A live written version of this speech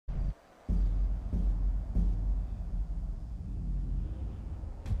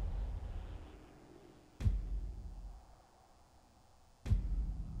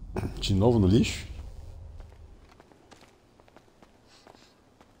De novo no lixo?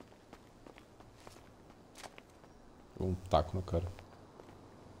 Um taco no cara.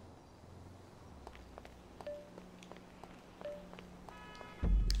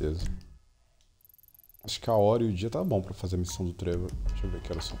 Beleza. Acho que a hora e o dia tá bom pra fazer a missão do Trevor. Deixa eu ver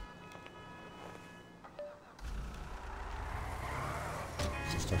que horas são.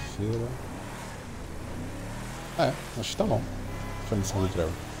 Sexta-feira. Acho que tá bom. Foi a missão do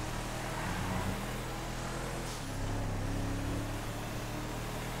Trevor.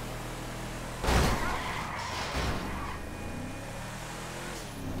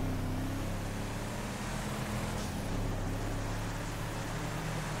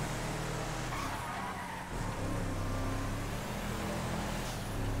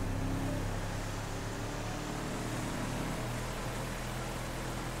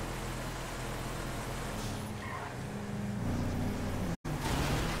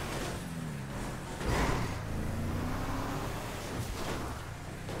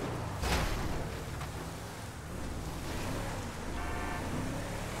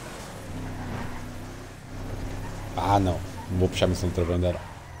 Ah, não. Não vou puxar a missão do Trevor ainda não.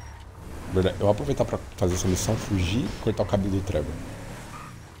 Verdade. Eu vou aproveitar pra fazer essa missão, fugir e cortar o cabelo do Trevor.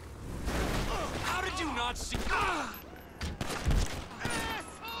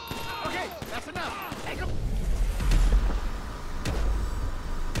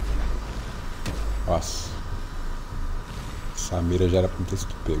 Nossa. Essa mira já era pra ter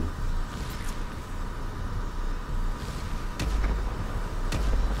sido pego.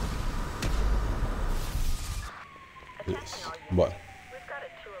 Isso. Bora.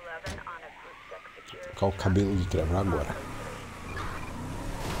 Colocar o cabelo do Trevor agora.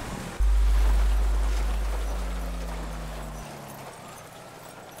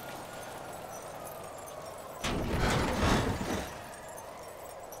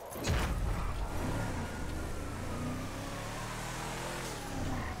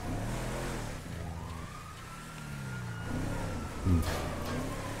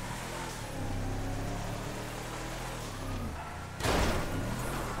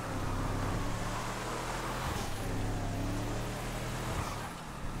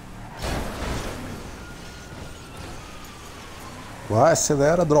 Vai,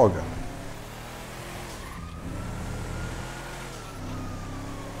 acelera, droga.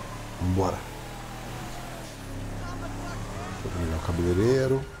 Vambora. Deixa eu pegar o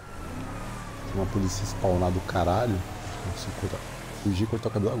cabeleireiro. Tem uma polícia spawnada do caralho. Não consigo fugir e cortar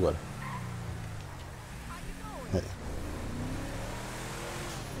o cabelo agora. É.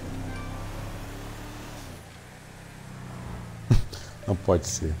 Não pode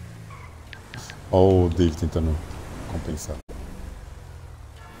ser. Olha o Dave tentando compensar.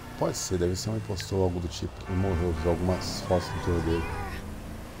 Pode ser, deve ser um impostor ou algo do tipo. Ele morreu, vi algumas fotos no interior dele.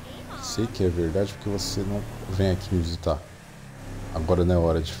 Sei que é verdade porque você não vem aqui me visitar. Agora não é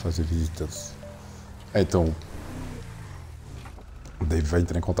hora de fazer visitas. Então, o Dave vai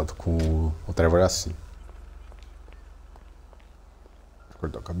entrar em contato com o Trevor assim. Vou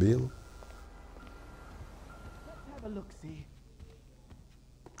cortar o cabelo. Have a look-see.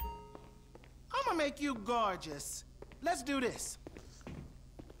 I'ma make you gorgeous. Let's do this.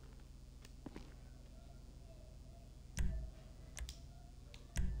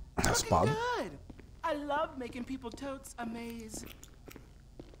 Raspado. Good. I love making people totes amaze.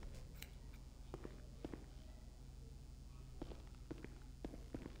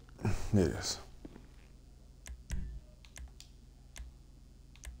 Beleza.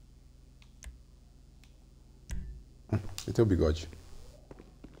 E tem o bigode.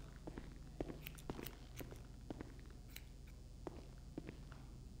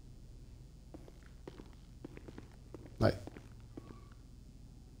 Vai.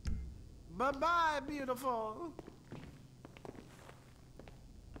 Bye-bye, beautiful.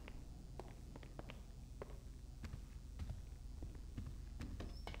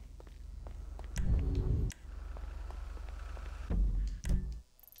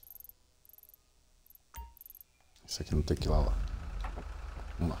 Isso aqui não tem que ir lá.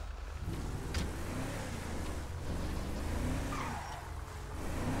 Vamos lá.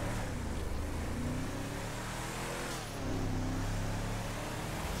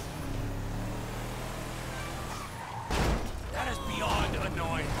 That is beyond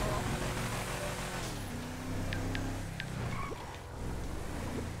annoying.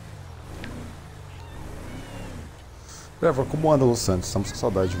 Trevor, como anda, Los Santos? Estamos com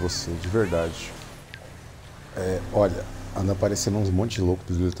saudade de você, de verdade. Olha, anda aparecendo uns monte de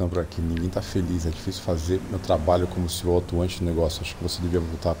loucos gritando por aqui. Ninguém tá feliz, é difícil fazer meu trabalho como CEO atuante do negócio. Acho que você devia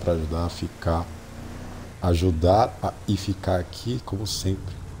voltar para ajudar a ficar. E ficar aqui como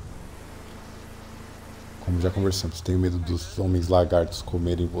sempre. Como já conversamos, tenho medo dos homens lagartos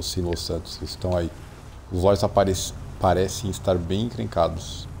comerem você e Los Santos. Eles estão aí. Os olhos parecem estar bem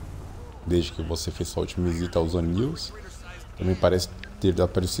encrencados. Desde que você fez sua última visita aos O'Neills, também parece ter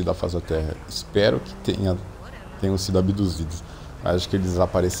aparecido à face da Terra. Espero que tenham sido abduzidos, mas acho que eles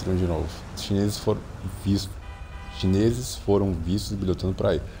apareceram de novo. Os chineses foram vistos bilhotando por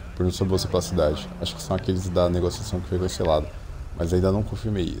aí. Pergunto sobre você pela cidade. Acho que são aqueles da negociação que foi cancelada, mas ainda não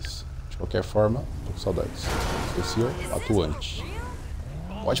confirmei isso. De qualquer forma, tô com saudades. Seu atuante.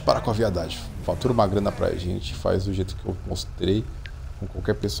 Pode parar com a viadagem. Fatura uma grana pra gente, faz do jeito que eu mostrei com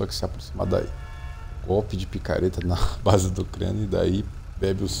qualquer pessoa que se aproximar daí. Golpe de picareta na base do crânio e daí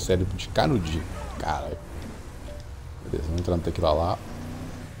bebe o cérebro de canudinho. Caralho. Beleza, vamos entrar no tequila lá.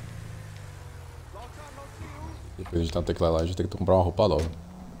 Depois de entrar no tequila lá, a gente tem que comprar uma roupa nova.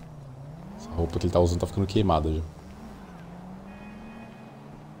 Essa roupa que ele tá usando tá ficando queimada já.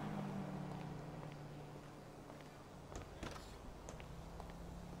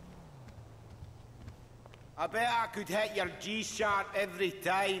 I bet I could hit your G-sharp every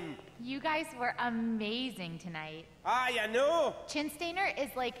time. You guys were amazing tonight. Aye, I know. Chinstainer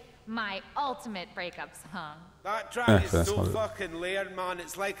is like my ultimate breakup song. That track is That's so not it. fucking layered, man.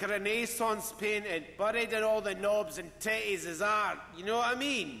 It's like a Renaissance painting, buried in all the knobs and titties as art. You know what I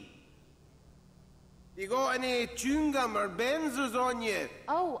mean? You got any chewing gum or benzos on you?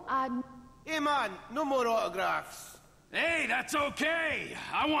 Oh, Hey, man, no more autographs. Hey, that's okay.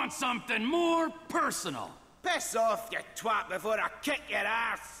 I want something more personal. Piss off, you twat, before I kick your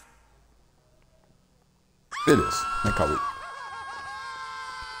ass. Beleza, vem cá, Will.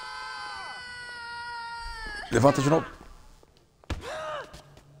 Levanta de novo.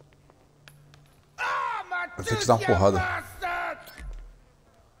 Vai ter que dar uma porrada.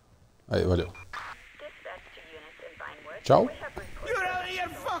 Aí, valeu. Tchau. You're out of your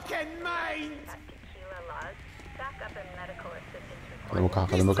fucking mind. Cadê meu carro?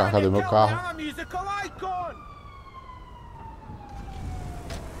 Cadê meu carro? Cadê meu carro? I'm a musical icon.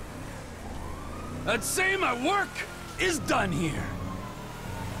 I'd say my work is done here.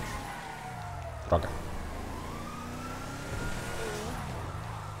 Droga.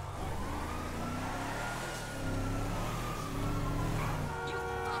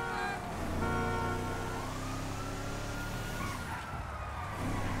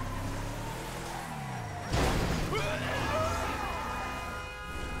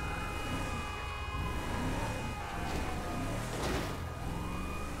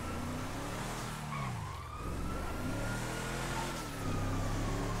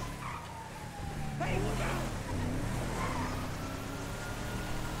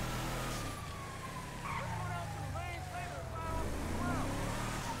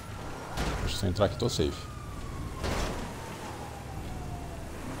 Se eu entrar aqui, tô safe.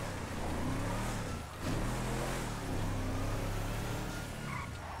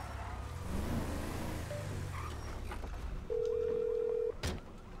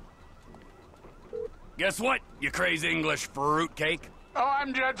 Guess what, you crazy English fruitcake? Oh,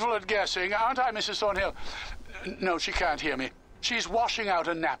 I'm dreadful at guessing, aren't I, Mrs. Thornhill? No, she can't hear me. She's washing out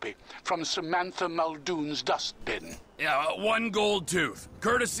a nappy from Samantha Muldoon's dustbin. Yeah, one gold tooth,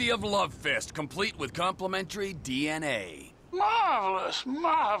 courtesy of Love Fist, complete with complimentary DNA. Marvelous,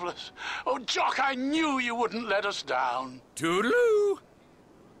 marvelous. Oh, Jock, I knew you wouldn't let us down. Toodaloo!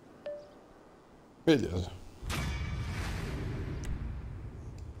 Beleza.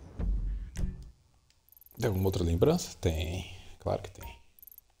 Tem alguma outra lembrança? Tem. Claro que tem.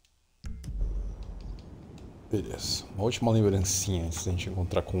 Beleza. Uma última lembrancinha antes da gente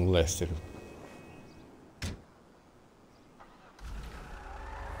encontrar com o Lester.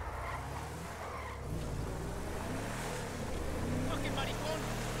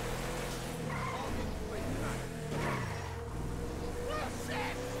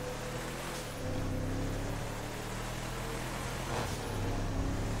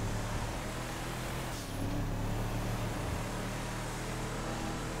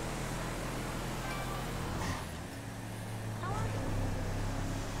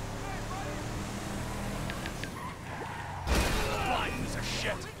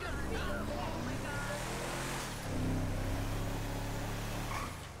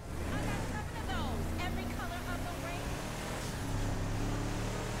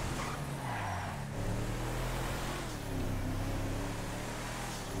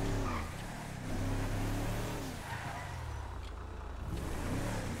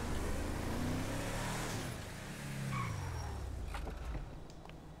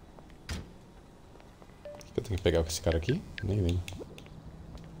 Eu tenho que pegar com esse cara aqui? Nem vem.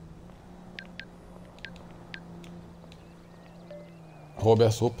 Roube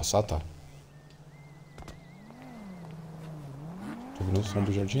as roupas, tá. Tô ouvindo o som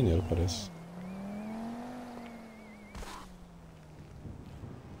do jardineiro, parece.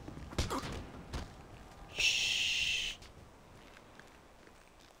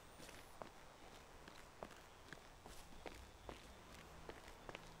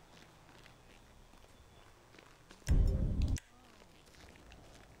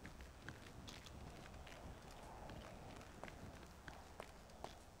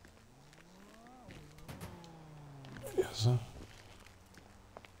 Beleza.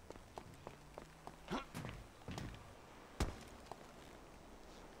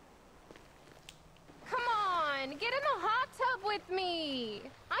 Come on, get in the hot tub with me.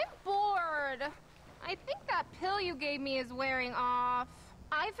 I'm bored. I think that pill you gave me is wearing off.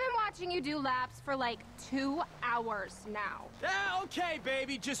 I've been watching you do laps for like 2 hours now. Yeah, okay,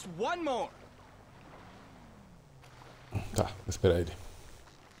 baby, just one more. Tá, vou esperar ele.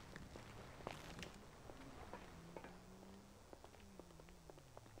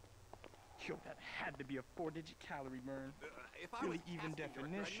 Yo, that had to be a 4-digit calorie burn. Really even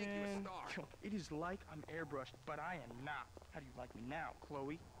definition. Yo, it is like I'm airbrushed, but I am not. How do you like me now,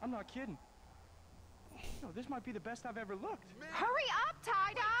 Chloe? I'm not kidding. Yo, this might be the best I've ever looked. Hurry up,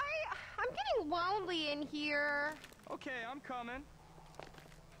 Tie-Dye. I'm getting lonely in here. Okay, I'm coming.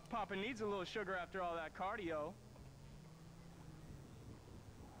 Papa needs a little sugar after all that cardio.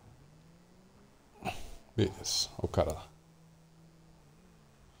 Beleza, olha o cara lá.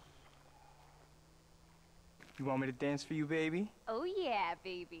 You want me to dance for you, baby? Oh yeah,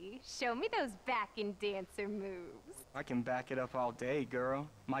 baby. Show me those back and dancer moves. I can back it up all day, girl.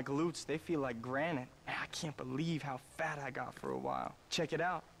 My glutes, they feel like granite. Man, I can't believe how fat I got for a while. Check it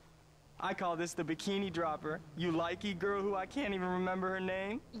out. I call this the bikini dropper. You likey girl who I can't even remember her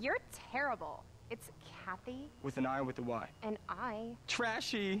name? You're terrible. It's Kathy. With an I or with a Y? And I.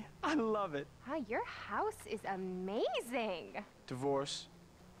 Trashy. I love it. Huh, your house is amazing. Divorce.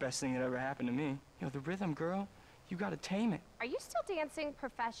 Best thing that ever happened to me. Yo, the rhythm, girl. You gotta tame it. Are you still dancing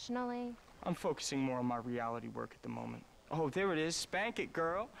professionally? I'm focusing more on my reality work at the moment. Oh, there it is. Spank it,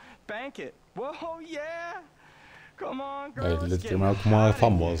 girl. Bank it. Whoa, yeah. Come on, girl. Ele Let's get terminou com uma hot in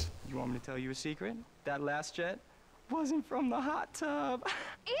famosa. here. You want me to tell you a secret? That last jet wasn't from the hot tub.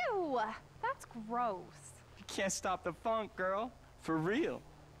 Ew, that's gross. You can't stop the funk, girl. For real.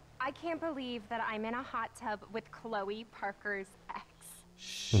 I can't believe that I'm in a hot tub with Chloe Parker's ex.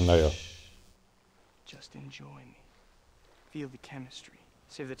 Aí, ó. Just enjoy me. Feel the chemistry.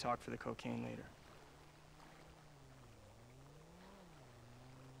 Save the talk for the cocaine later.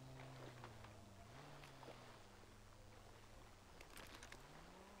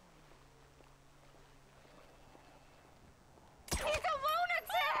 He's a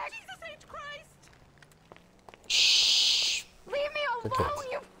lunatic! Jesus H. Christ! Shhh. Leave me Fica alone,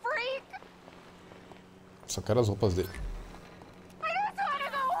 quieto. you freak! Só quero as roupas dele. I just want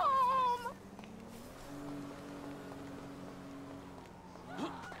to go home!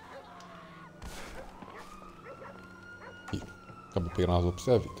 Ih, acabei pegando as roupas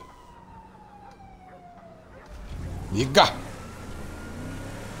da vida. Liga!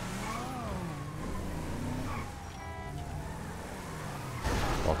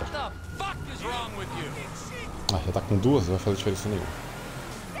 Toca. What the fuck is wrong with you? Ah, já tá com duas, não vai fazer diferença nenhuma.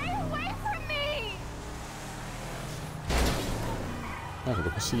 Stay away from me! Ah,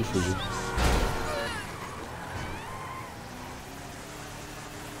 já consegui fugir.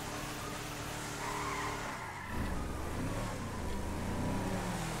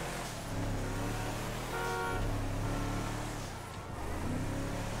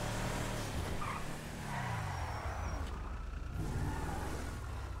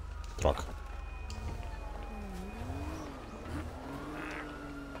 Troca.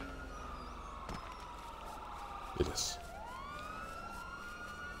 Beleza.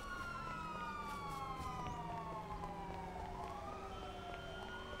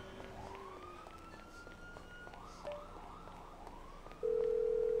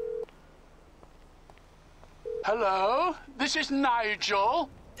 Hello? This is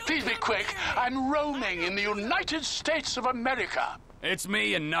Nigel. Please be quick. I'm roaming in the United States of America. It's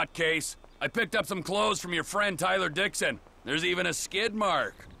me, you nutcase. I picked up some clothes from your friend Tyler Dixon. There's even a skid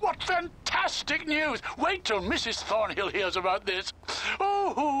mark. What fantastic news! Wait till Mrs. Thornhill hears about this.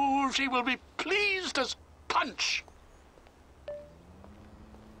 Oh, she will be pleased as punch.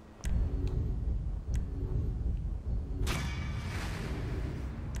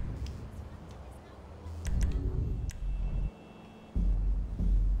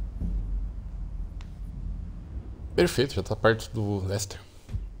 Perfeito, já tá perto do Lester.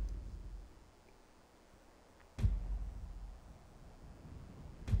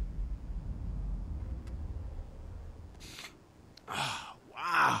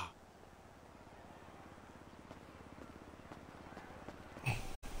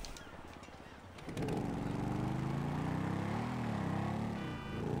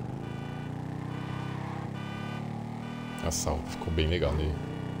 Essa roupa ficou bem legal nele.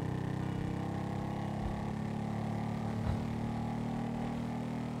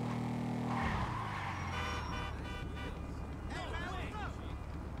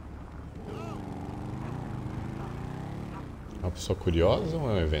 Uma pessoa curiosa ou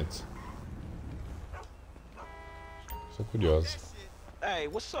é um evento? Pessoa curiosa. Hey,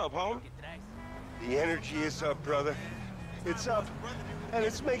 what's up, homie? The energy is up, brother. It's up, and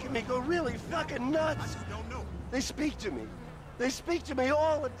it's making me go really fucking nuts. They speak to me. They speak to me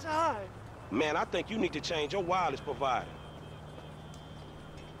all the time. Man, I think you need to change your wireless provider.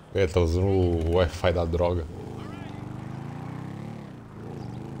 Ele tá usando o Wi-Fi da droga.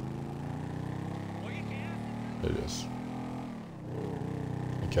 Beleza.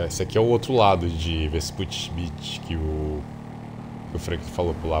 Esse aqui é o outro lado de Vespucci Beach que o Frank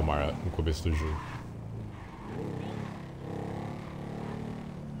falou pro Lamar no começo do jogo.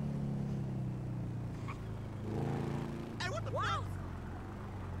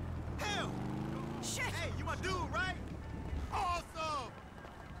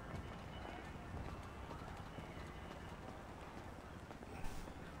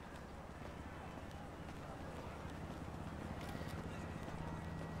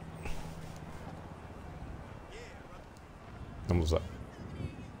 Vamos lá.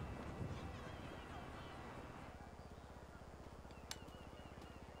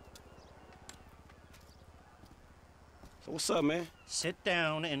 So what's up, man? Sit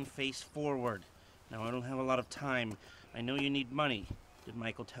down and face forward. Now, I don't have a lot of time. I know you need money. Did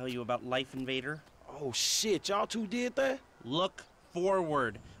Michael tell you about Life Invader? Oh, shit, y'all two did that? Look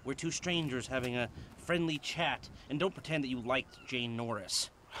forward. We're two strangers having a friendly chat. And don't pretend that you liked Jane Norris.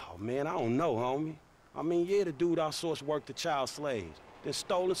 Oh, man, I don't know, homie. I mean, yeah, the dude outsourced work to child slaves. Then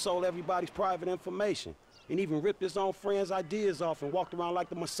stole and sold everybody's private information. And even ripped his own friends' ideas off and walked around like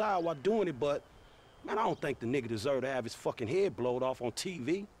the Messiah while doing it, but... Man, I don't think the nigga deserved to have his fucking head blowed off on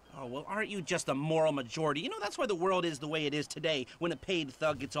TV. Oh, well, aren't you just a moral majority? You know, that's why the world is the way it is today, when a paid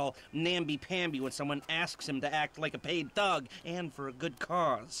thug gets all namby-pamby when someone asks him to act like a paid thug, and for a good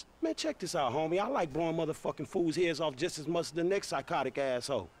cause. Man, check this out, homie. I like blowing motherfucking fools' heads off just as much as the next psychotic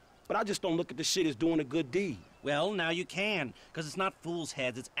asshole. But I just don't look at this shit as doing a good deed. Well, now you can, because it's not fools'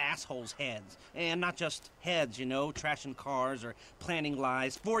 heads, it's assholes' heads. And not just heads, you know, trashing cars or planning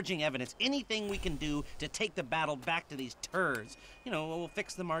lies, forging evidence, anything we can do to take the battle back to these turds. You know, we'll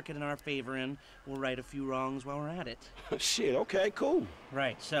fix the market in our favor and we'll right a few wrongs while we're at it. Shit, okay, cool.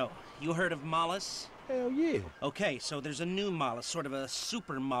 Right, so, you heard of Mollis? Hell yeah. Okay, so there's a new Mollis, sort of a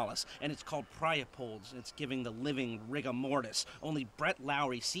super Mollis, and it's called Priapold. It's giving the living rigor mortis. Only Brett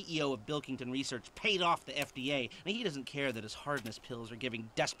Lowry, CEO of Bilkington Research, paid off the FDA, and he doesn't care that his hardness pills are giving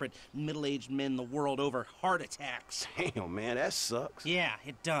desperate middle-aged men the world over heart attacks. Damn, man, that sucks. Yeah,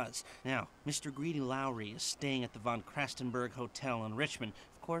 it does. Now, Mr. Greedy Lowry is staying at the Von Krastenberg Hotel in Richmond.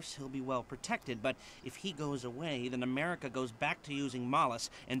 Of course, he'll be well protected, but if he goes away, then America goes back to using Mollis,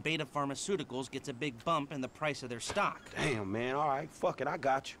 and Beta Pharmaceuticals gets a big bump in the price of their stock. Damn, man, all right, fuck it, I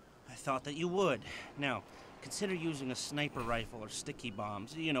got you. I thought that you would. Now, consider using a sniper rifle or sticky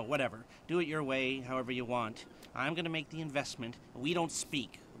bombs, you know, whatever. Do it your way, however you want. I'm gonna make the investment. We don't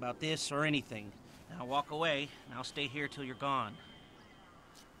speak about this or anything. Now walk away, and I'll stay here till you're gone.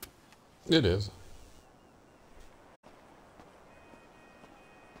 It is.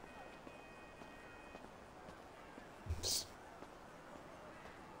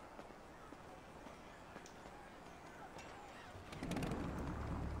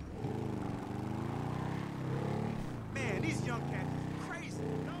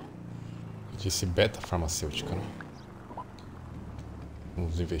 Disse Beta Farmacêutica, né?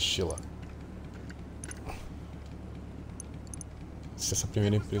 Vamos investir lá. Se essa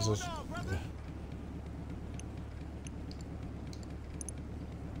primeira empresa...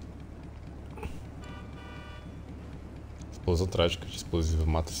 Explosão trágica de explosivo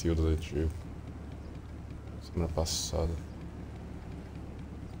mata CEO da DTV. Semana passada.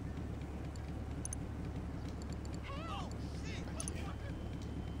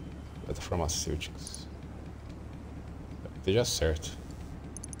 Beta Farmacêuticas. Esteja certo.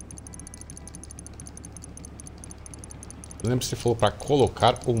 Eu lembro se falou para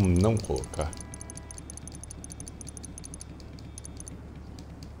colocar ou não colocar.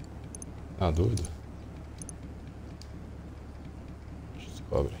 Ah, dúvida.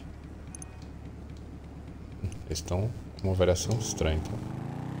 Descobre. Eles estão com uma variação estranha, então.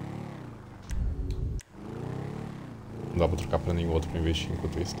 Não dá pra trocar pra nenhum outro pra investir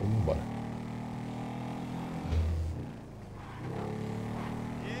enquanto isso, então vambora.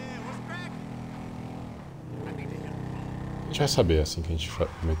 A gente vai saber assim que a gente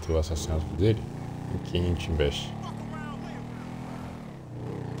cometeu o assassinato dele em quem a gente investe.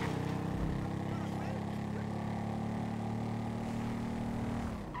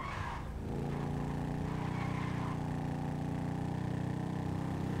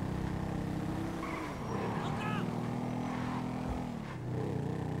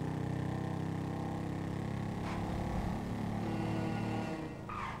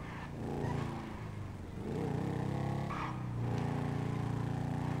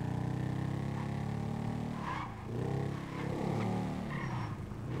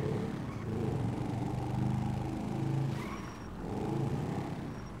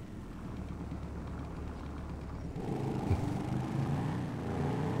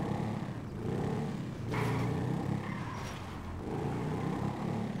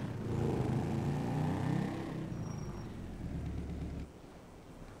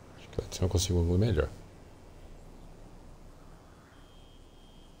 Se eu consigo um ângulo melhor.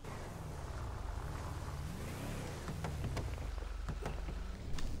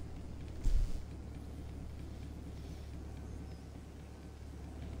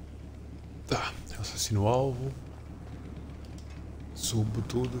 Tá, eu assassino o alvo. Subo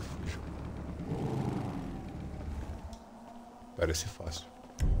tudo e fujo. Parece fácil.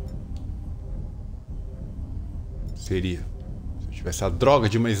 Seria. Se eu tivesse a droga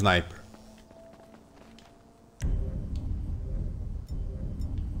de uma sniper.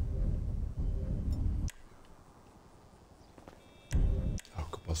 O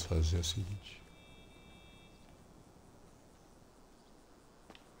que eu posso fazer é o seguinte.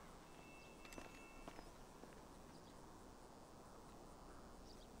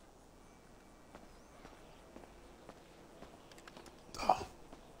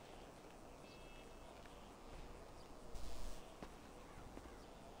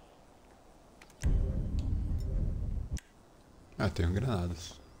 Ah, tenho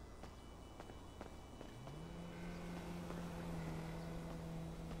granadas.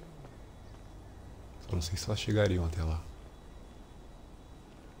 Só não sei se elas chegariam até lá.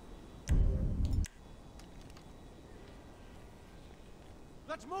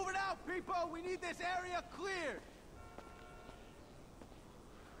 Let's move it out, people! We need this area cleared!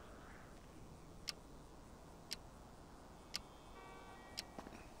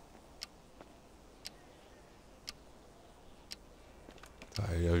 Tá,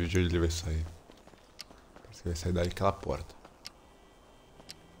 e aí de onde ele vai sair? Parece que vai sair daquela porta.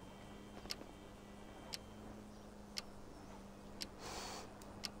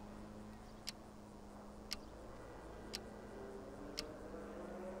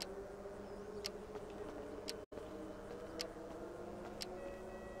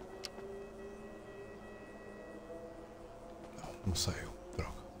 Não saiu,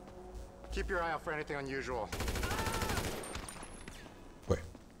 droga. Keep your eye out for anything unusual. Foi.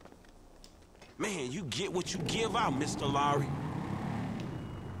 Man, you get what you give out, Mr. Lowry.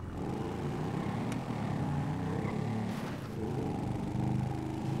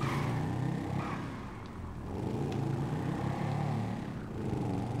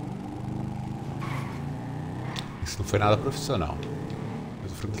 Isso não foi nada profissional.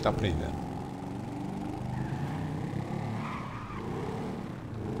 Mas o Frank tá aprendendo.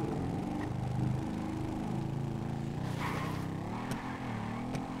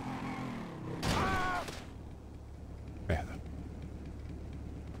 Merda.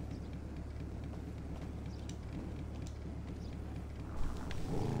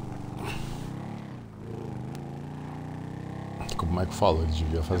 Como o Michael falou, ele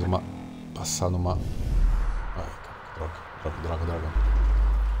devia fazer uma... passar numa... Ai, droga.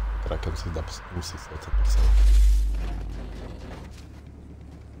 Será que eu não sei se dá pra... Não sei se dá pra passar.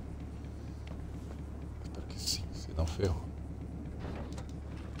 Espero que sim, senão ferrou.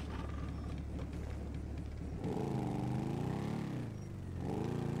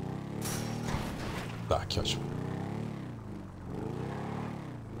 Tá, que ótimo.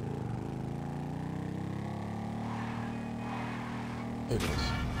 Beleza.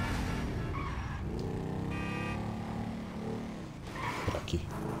 Por aqui.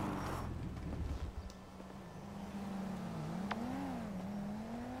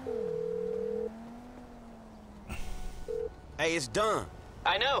 Hey, it's done.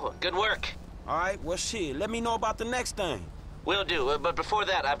 I know. Good work. All right, well, shit, let me know about the next thing. Will do, but before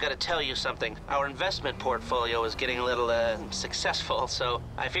that, I've got to tell you something. Our investment portfolio is getting a little, successful, so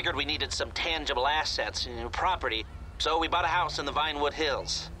I figured we needed some tangible assets, property. So we bought a house in the Vinewood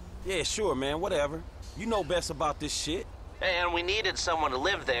Hills. Yeah, sure, man, whatever. You know best about this shit. And we needed someone to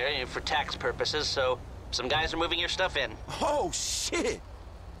live there for tax purposes, so some guys are moving your stuff in. Oh, shit!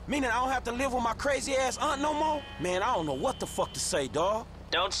 Meaning I don't have to live with my crazy-ass aunt no more? Man, I don't know what the fuck to say, dawg.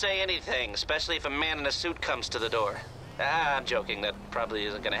 Don't say anything, especially if a man in a suit comes to the door. I'm joking. That probably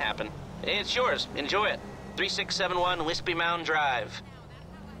isn't gonna happen. It's yours. Enjoy it. 3671 Wispy Mound Drive.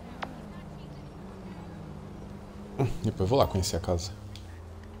 Depois eu vou lá conhecer a casa.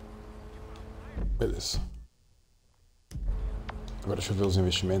 Beleza. Agora deixa eu ver os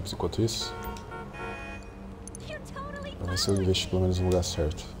investimentos enquanto isso. Pra ver se eu investir pelo menos no lugar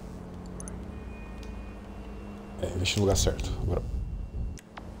certo. É, investir no lugar certo. Agora.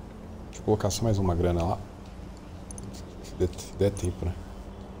 Deixa eu colocar só mais uma grana lá. Se der tempo, né?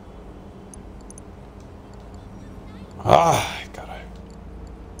 Ai, caralho.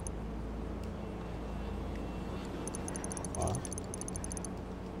 Ó.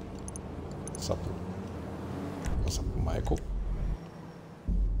 Passar pro Michael.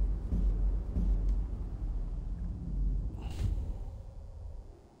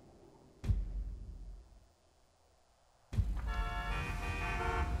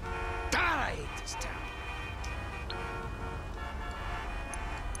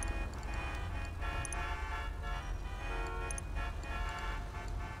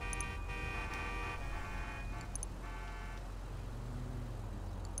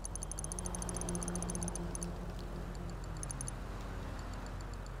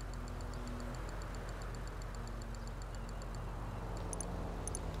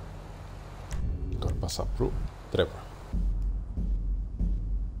 passar pro Trevor.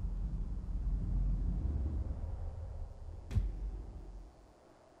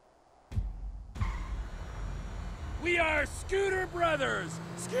 We are Scooter Brothers!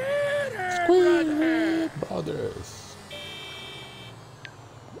 Scooter Brothers!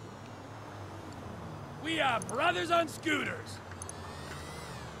 We are brothers on scooters!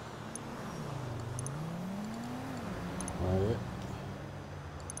 Aí.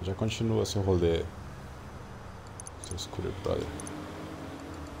 Já continua seu rolê. Seu Scooter Brother.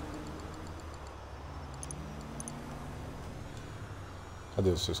 Cadê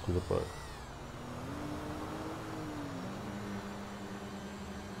o seu Scooter Brother?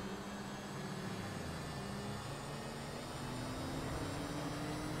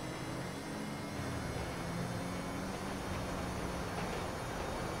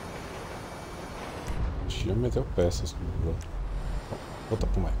 Já meteu peças. Volta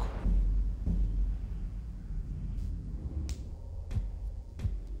pro Michael.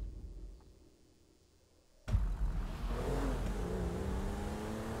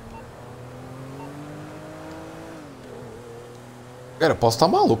 Cara, eu posso estar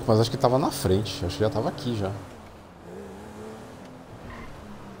maluco, mas acho que tava na frente. Acho que já tava aqui já.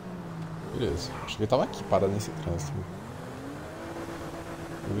 Beleza. Acho que ele tava aqui, parado nesse trânsito.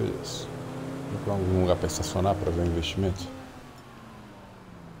 Beleza. Vou procurar algum lugar para estacionar para ver o investimento.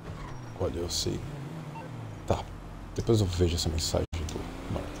 Olha, eu sei. Tá. Depois eu vejo essa mensagem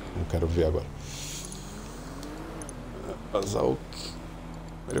do Marta. Não quero ver agora. Azalk.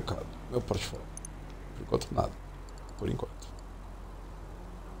 Mercado. Meu portfólio. Por enquanto nada. Por enquanto.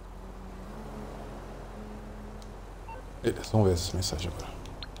 Beleza, vamos ver essa mensagem agora.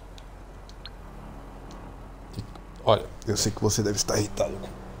 Olha, eu sei que você deve estar irritado com,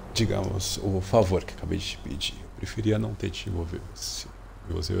 digamos, o favor que acabei de te pedir. Eu preferia não ter te envolvido.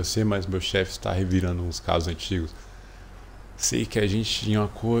 Você, mas meu chefe está revirando uns casos antigos. Sei que a gente tinha um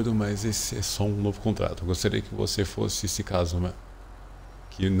acordo, mas esse é só um novo contrato. Eu gostaria que você fosse esse caso, mas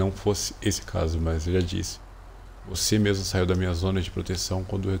que não fosse esse caso, mas eu já disse. Você mesmo saiu da minha zona de proteção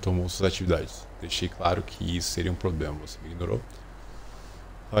quando retomou suas atividades. Deixei claro que isso seria um problema. Você me ignorou?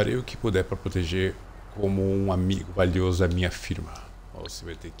 Farei o que puder para proteger como um amigo valioso da minha firma. Você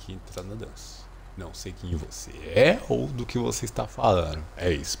vai ter que entrar na dança. Não sei quem você é ou do que você está falando.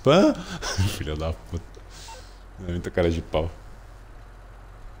 É spam? Filha da puta. Muita cara de pau.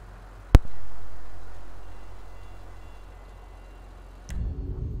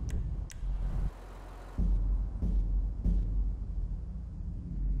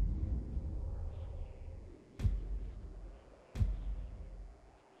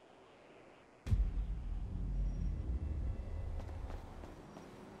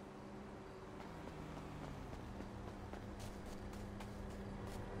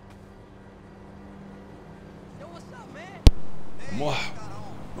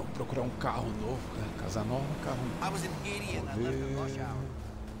 Vamos procurar um carro novo, né? Casa nova, carro novo. Vamos ver. Um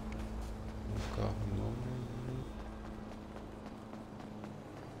carro novo.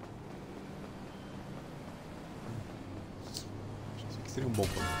 Acho que seria um bom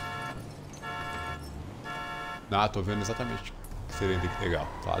plano. Ah, tô vendo exatamente o que seria legal.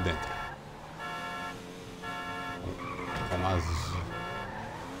 Tá lá dentro. Tá mais.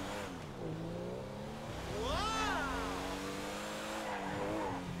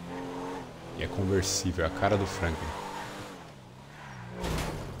 E é conversível, é a cara do Franklin.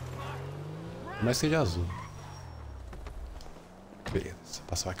 Mas seja azul. Beleza,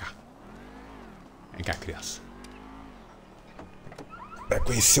 passa pra cá. Vem cá, criança. Vai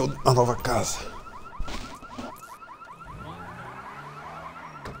conhecer a nova casa.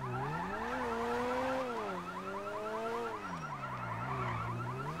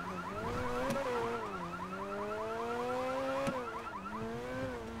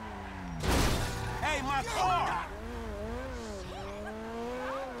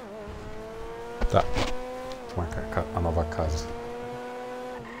 Tá, vou marcar a nova casa.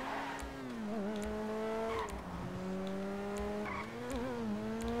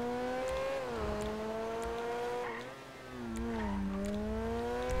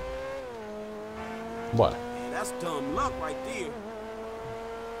 Bora. That's dumb luck right there.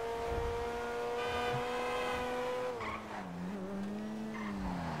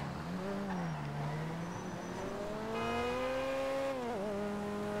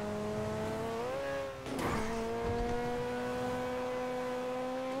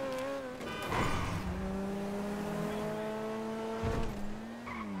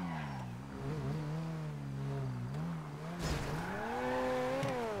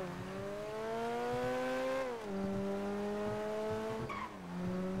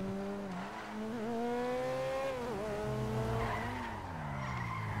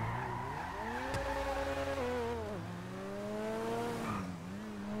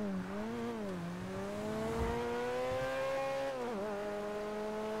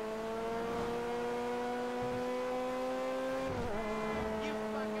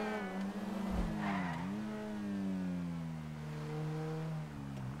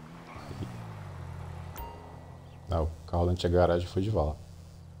 Ah, o carro da antiga garagem foi de vala.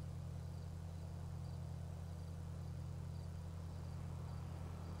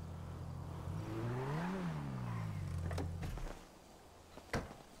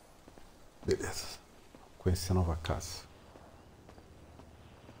 Beleza. Conhecer a nova casa.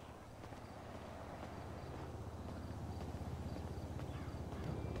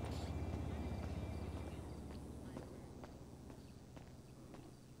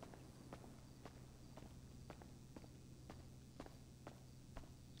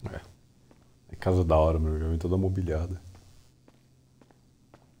 É casa da hora, meu irmão, toda mobiliada.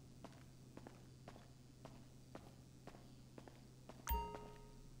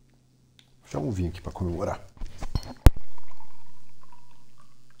 Vou puxar um vinho aqui pra comemorar.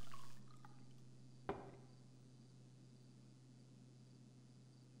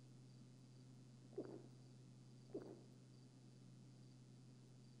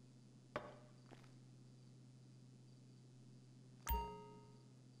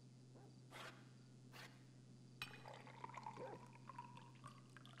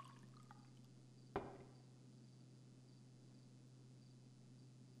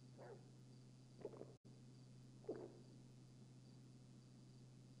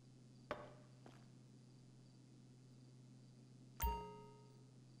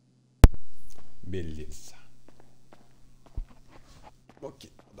 Beleza. Ok,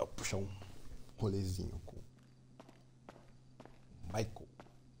 dá pra puxar um rolezinho com Michael.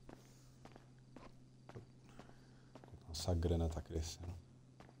 Nossa grana tá crescendo.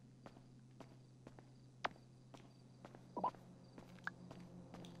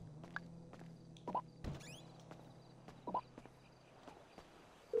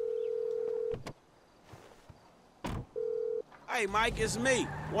 Hey, Mike, it's me.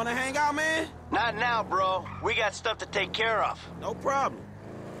 Wanna hang out, man? Not now, bro. We got stuff to take care of. No problem.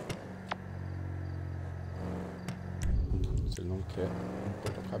 Se ele não quer, não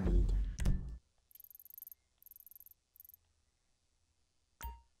pode o cabelo, então.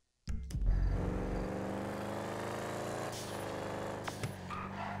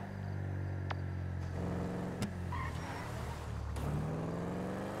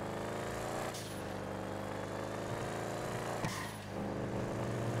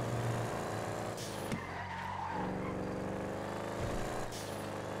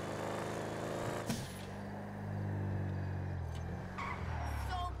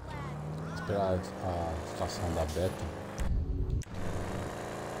 Esperar a situação da beta.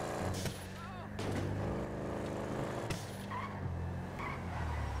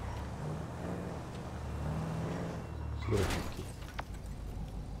 Segura aqui.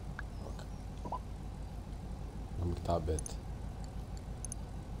 Vamos que tá a beta.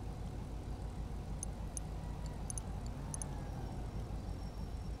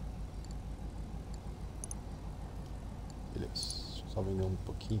 Beleza. Deixa eu só vender um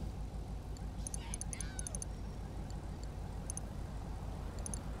pouquinho.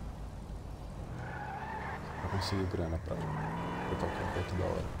 Conseguir grana pra botar o carro da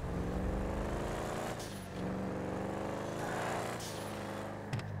hora.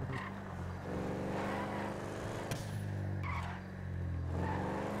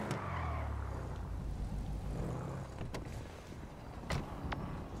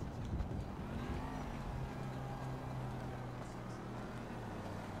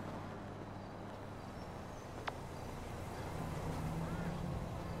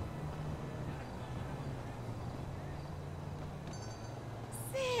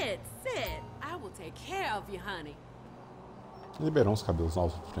 Sit. I will take care of you, honey. Liberou uns cabelos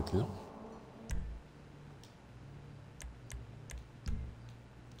novos pro Franklin, não?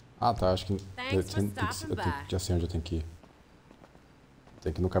 Ah, tá. Acho que já sei onde eu tenho que ir.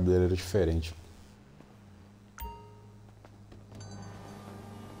 Tem que ir no cabeleireiro diferente.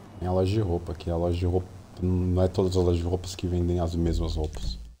 Tem a loja de roupa aqui. A loja de roupa não é todas as lojas de roupas que vendem as mesmas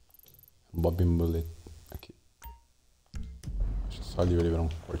roupas. Bob Mullet aqui. Deixa eu só ali liberar um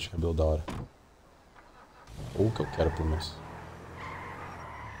corte de cabelo da hora. Ou o que eu quero, pelo menos.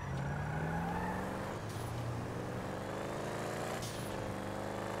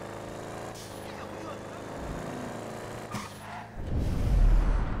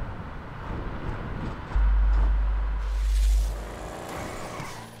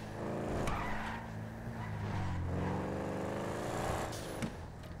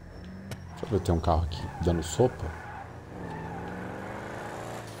 Deixa eu ver, tem um carro aqui dando sopa.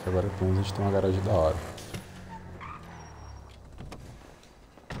 E agora pelo menos a gente tem uma garagem da hora.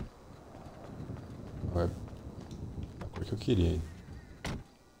 É a cor que eu queria, hein?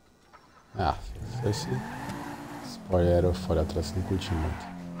 Ah, esse spoiler aerofólio atrás não curti muito.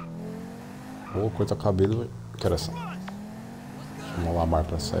 Vou cortar o cabelo Que horas são? Chamou o Lamar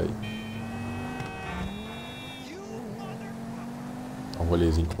pra sair. Dá um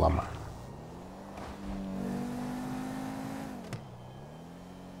rolezinho com o Lamar.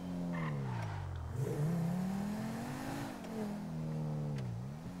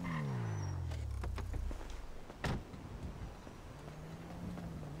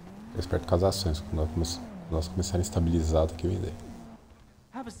 Eu espero com as ações, quando elas começarem a estabilizar, tem que vender.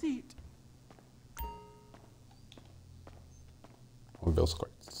 Have a seat. Vamos ver os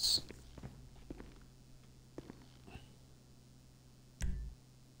cortes.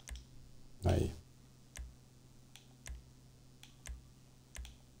 Aí.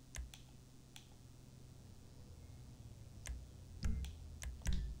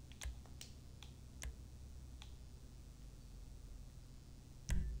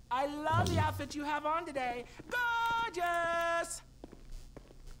 I love the outfit you have on today. Gorgeous!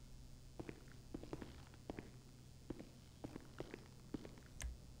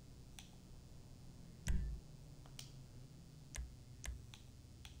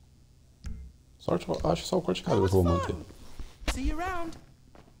 Sorte, acho só o corte de cabelo que eu vou manter. See you around.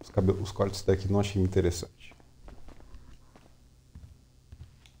 Os cortes daqui não achei interessante.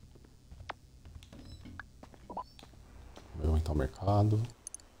 Vamos aumentar o mercado.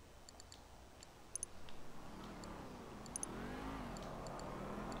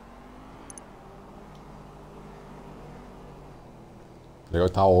 Legal,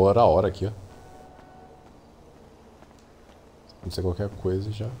 tá hora a hora aqui, ó. Se acontecer qualquer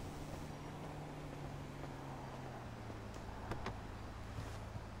coisa já.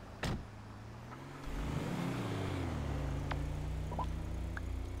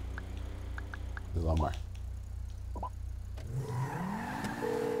 Lamar.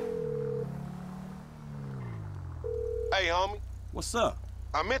 Hey, homie. What's up?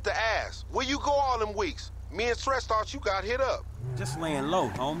 I meant to ask, where you go all them weeks? Me and Stress thought you got hit up. Just laying low,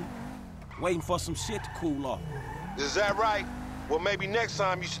 homie. Waiting for some shit to cool off. Is that right? Well, maybe next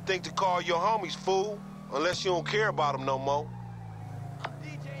time you should think to call your homies, fool. Unless you don't care about them no more. I'm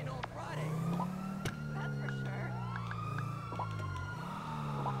DJing on Friday. That's for sure.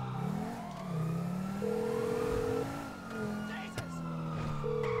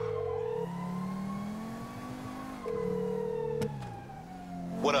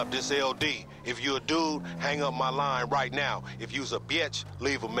 What up, this LD? If you a dude, hang up my line right now. If you's a bitch,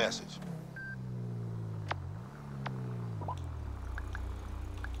 leave a message.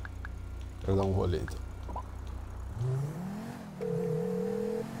 Quero dar rolê então.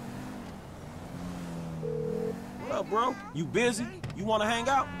 What up, bro? You busy? You wanna hang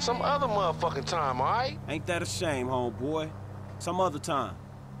out? Some other motherfucking time, alright? Ain't that a shame, homeboy? Some other time.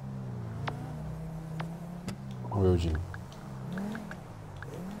 Vamos ver o Dinho.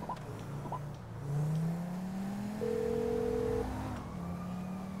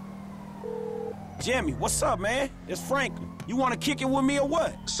 Jimmy, what's up, man? It's Franklin. You wanna kick it with me or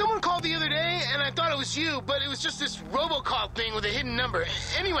what? Someone called the other day, and I thought it was you, but it was just this robocall thing with a hidden number.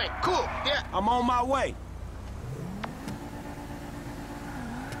 Anyway, cool, yeah. I'm on my way.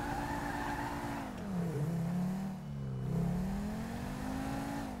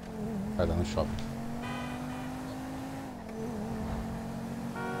 Vai dar no shopping.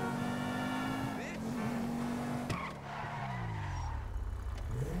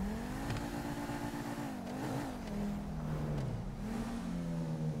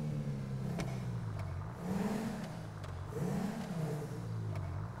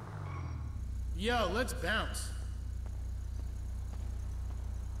 Yo, let's bounce.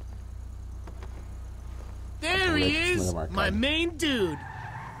 There he is, my main dude.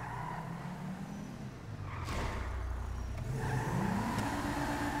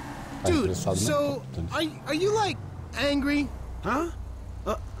 Dude, so are you like angry? Huh?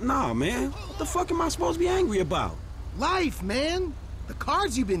 Nah, man. What the fuck am I supposed to be angry about? Life, man. The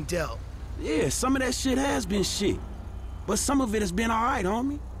cards you've been dealt. Yeah, some of that shit has been shit. But some of it has been alright,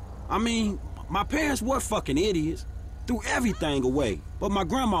 homie. I mean, my parents were fucking idiots. Threw everything away. But my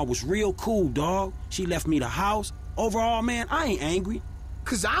grandma was real cool, dog. She left me the house. Overall, man, I ain't angry.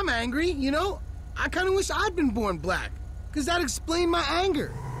 'Cause I'm angry, you know? I kinda wish I'd been born black. 'Cause that explained my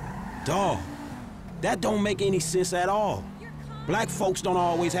anger. Dog, that don't make any sense at all. Black folks don't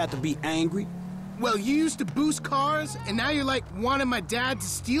always have to be angry. Well, you used to boost cars, and now you're like wanting my dad to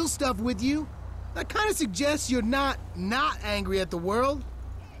steal stuff with you? That kinda suggests you're not angry at the world.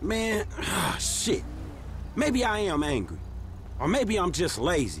 Man, shit. Maybe I am angry. Or maybe I'm just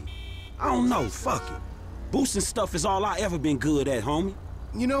lazy. I don't know, fuck it. Boosting stuff is all I ever been good at, homie.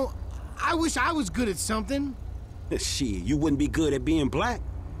 You know, I wish I was good at something. Shit, you wouldn't be good at being black?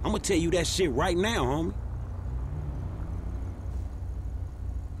 I'm gonna tell you that shit right now, homie.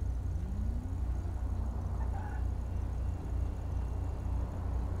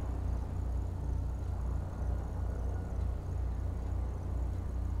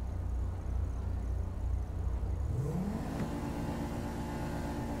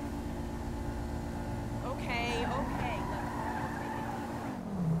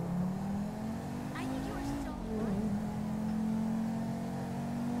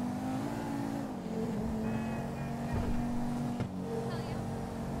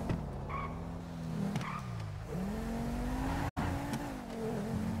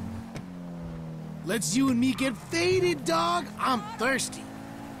 Let's you and me get faded, dog. I'm thirsty.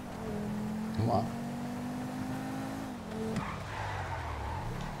 Vamos lá.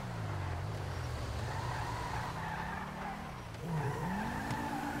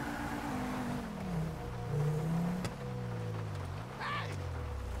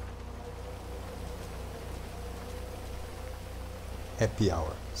 Happy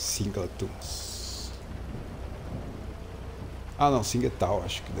Hour, Singletons. Ah não, Singetal,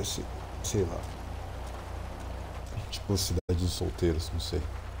 acho que deve ser, sei lá. Tipo, cidade dos solteiros, não sei.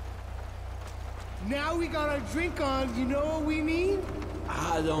 Now we got our drink on, you know what we need?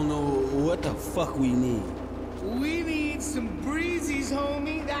 I don't know what the fuck we need. We need some breezies,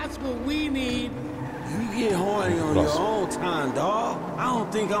 homie. That's what we need. You get horny on your own time, dog. I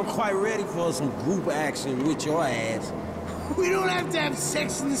don't think I'm quite ready for some group action with your ass. We don't have to have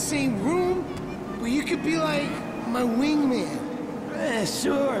sex in the same room, but you could be like my wingman. Yeah,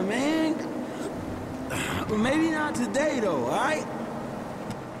 sure, man. But maybe not today, though, all right?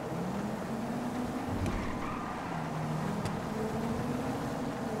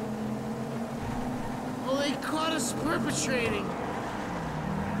 Well, they caught us perpetrating.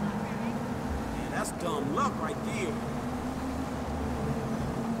 Man, that's dumb luck right there.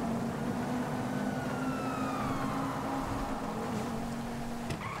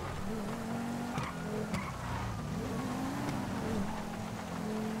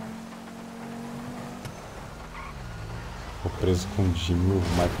 Tô preso com o Jimmy, o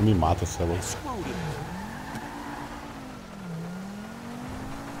Michael me mata, se é louco.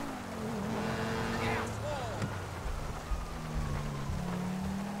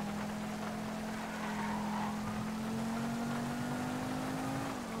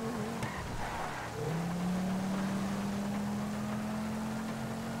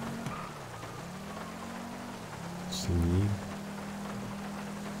 Sim.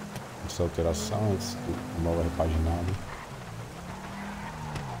 Essa alteração antes do nova repaginado.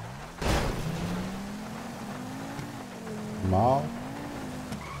 Mal.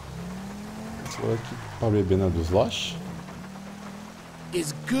 Será que pra beber na dos Losh?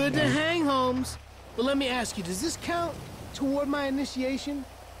 It's good to hang, Holmes. But let me ask you, does this count toward my initiation?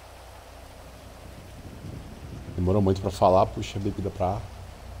 Demorou muito pra falar, puxa a bebida pra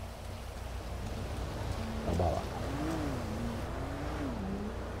balar.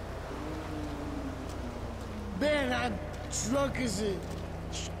 Man, I'm drunk as a...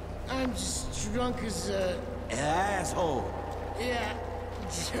 I'm just drunk as a... An asshole. Yeah,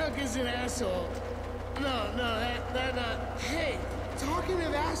 drunk as an asshole. No, that not... Hey, talking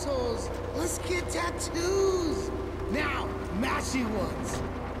of assholes, let's get tattoos. Now, matching ones.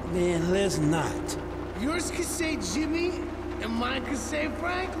 Man, let's not. Yours could say Jimmy, and mine could say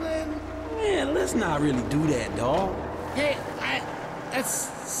Franklin. Man, let's not really do that, dawg. Hey,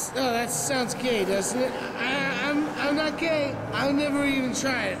 that sounds gay, doesn't it? I'm not gay. I'll never even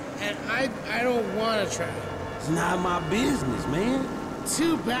try it, and I don't want to try it. It's not my business, man.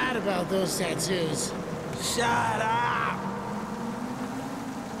 Too bad about those tattoos. Shut up!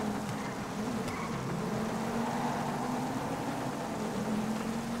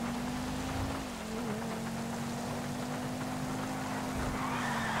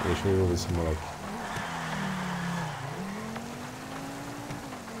 Deixa eu ver esse moleque.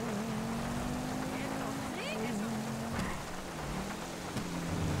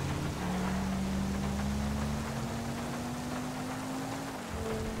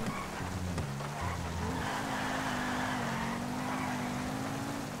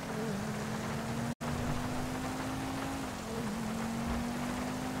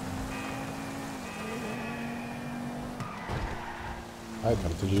 Ai,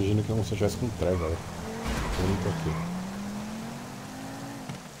 cara, tô dirigindo como se eu estivesse com treva, velho. Eu não tô aqui.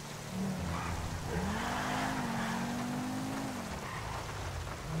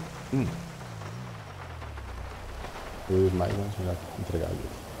 Foi mais um já entregado.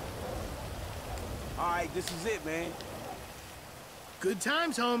 Alright, this is it, man. Good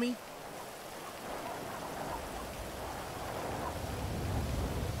times, homie.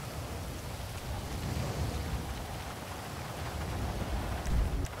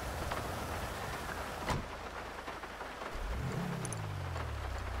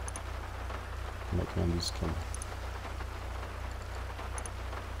 Como é que anda o esquema?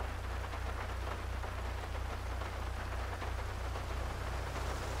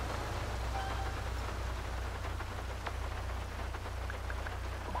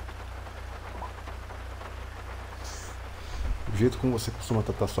 Do jeito como você costuma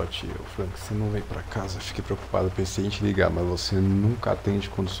tratar sua tia, Frank, você não vem pra casa, fiquei preocupado, pensei em te ligar, mas você nunca atende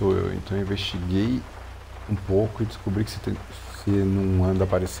quando sou eu, então eu investiguei um pouco e descobri que Você não anda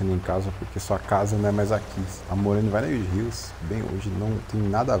aparecendo em casa porque sua casa não é mais aqui. Você tá morando em Vários Rios, bem hoje, não tem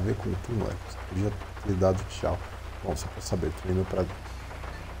nada a ver com tu, moleque. Você podia ter dado tchau. Bom, só pra saber, tô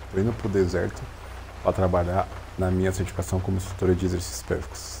indo pro deserto pra trabalhar na minha certificação como instrutora de exercícios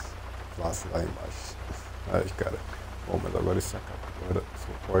pélvicos. Lá embaixo. Ai, cara. Bom, mas agora isso acaba. Agora,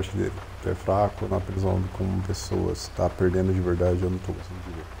 o forte dele é fraco, na prisão como pessoa. Se tá perdendo de verdade, eu não tô gostando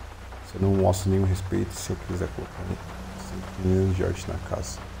de ver. Você não mostra nenhum respeito se eu quiser colocar um menino de arte na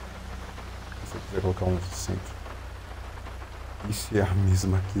casa. Se eu quiser colocar um centro. E se a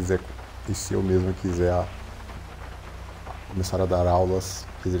mesma quiser. E se eu mesma quiser começar a dar aulas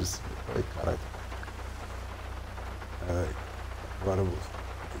de exercício. Ai, caralho. Ai, agora eu vou.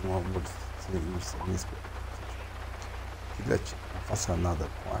 Tenho um amor sem espelho. Filhote, não faça nada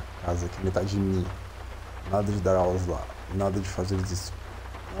com a casa que é metade de mim. Nada de dar aulas lá. Nada de fazer isso.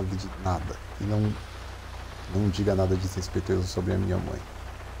 Nada de nada. E não diga nada desrespeitoso sobre a minha mãe.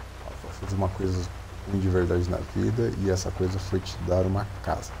 Ela fez uma coisa ruim de verdade na vida e essa coisa foi te dar uma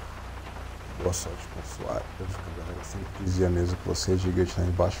casa. Boa sorte com sua área. A galera sempre dizia mesmo que você é gigante lá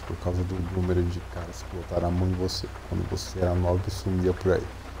embaixo por causa do número de caras que botaram a mão em você. Quando você era nova e sumia por aí.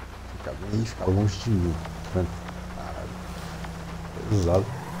 Fica bem e fica longe de mim. Caralho. Pesado.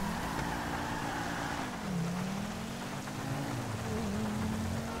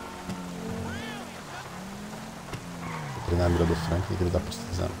 Vou treinar a mira do Frank que ele tá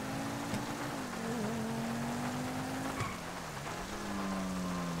precisando.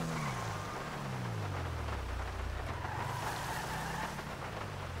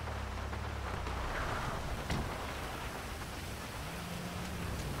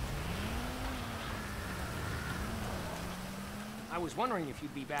 I was wondering if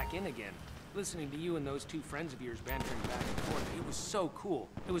you'd be back in again. Listening to you and those two friends of yours bantering back and forth, it was so cool.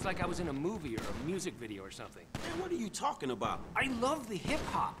 It was like I was in a movie or a music video or something. Man, what are you talking about? I love the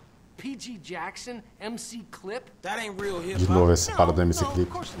hip-hop. P.G. Jackson, MC Clip. That ain't real De novo essa parada do MC No, Clip.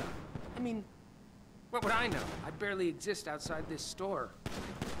 of course not. I mean, what would I know? I barely exist outside this store.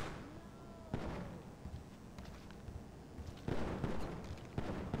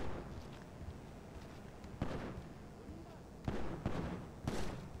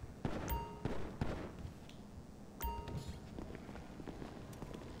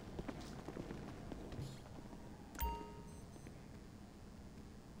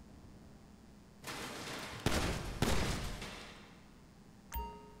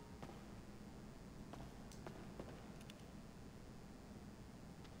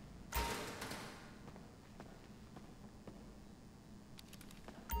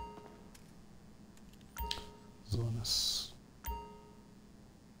 Zonas.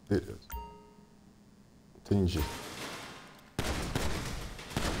 Beleza. Entendi.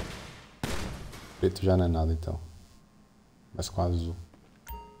 Preto já não é nada então. Mas com azul.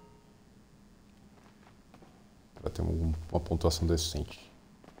 Pra ter uma pontuação decente.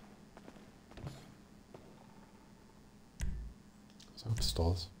 Só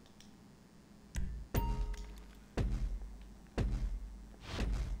pistolas.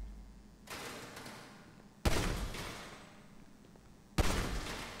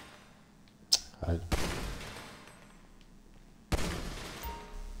 Caralho.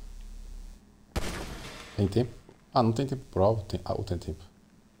 Tem tempo? Ah, não tem tempo prova. Tem... Ah, tem tempo.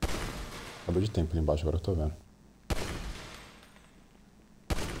 Acabou de tempo ali embaixo, agora eu tô vendo.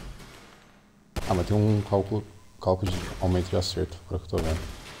 Ah, mas tem um cálculo de aumento de acerto, agora que eu tô vendo.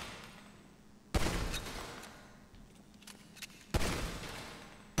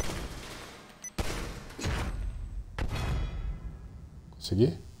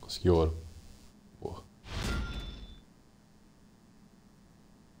 Consegui? Consegui ouro. Porra.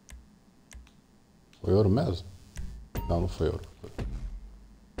 Foi ouro mesmo? Não, não foi ouro.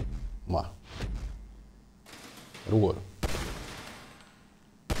 Vamos lá. Era o ouro.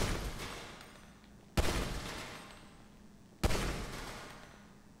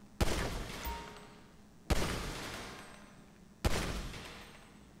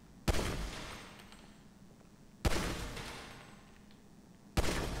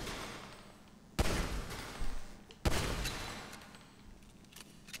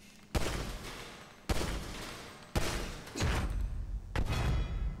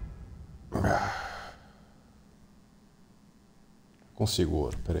 Consigo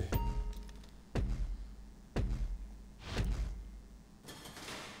ouro, peraí.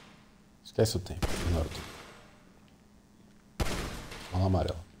 Esquece o tempo, ignora o tempo. Bola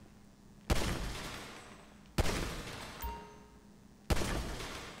amarela.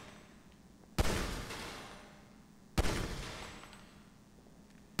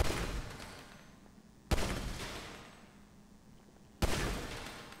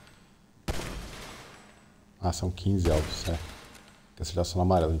 Ah, são 15 alvos, é. Quer acertar só no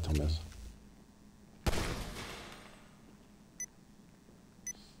amarelo então mesmo.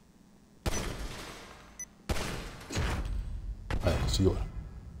 É, conseguiu.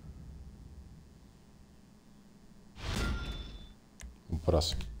 Vamos pro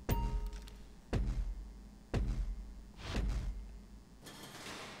próximo.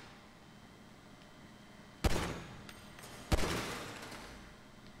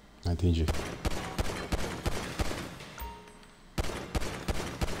 Ah, entendi.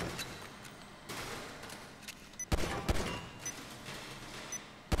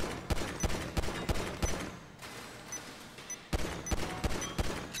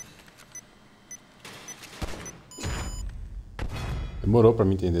 Demorou pra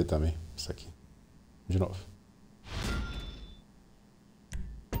me entender também, isso aqui. De novo.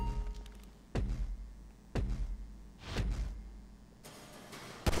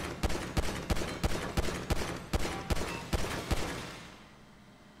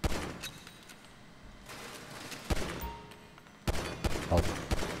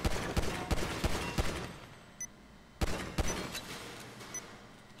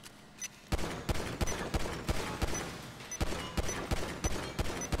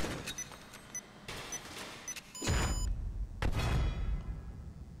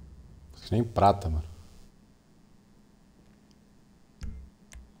 Nem prata, mano.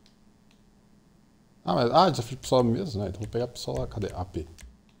 Ah, mas desafio de pistola mesmo, né? Então vou pegar a pistola. Cadê? AP.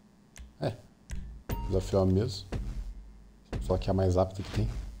 É. Desafio mesmo. A pistola aqui é a mais rápida que tem.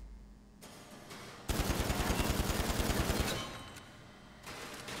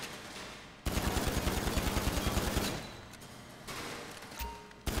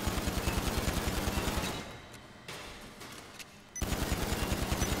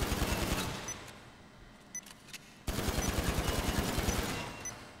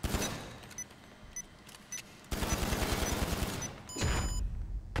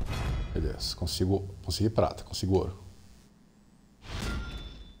 Beleza, consegui prata, consigo ouro.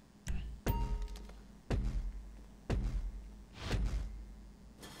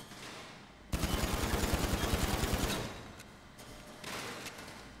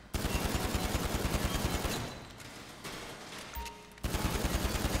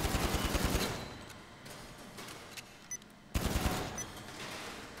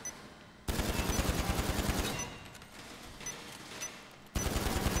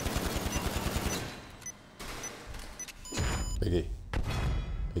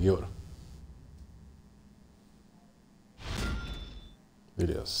 Peguei ouro.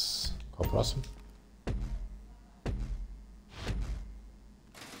 Beleza. Qual é o próximo?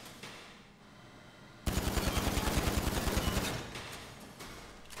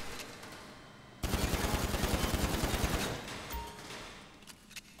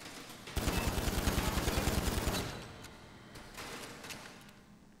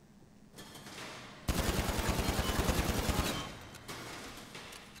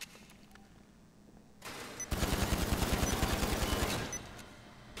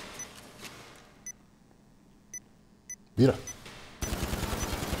 Vira.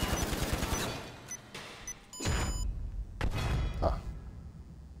 Tá.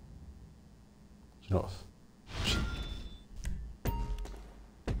 De novo.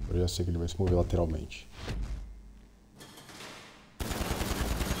 Eu já sei que ele vai se mover lateralmente.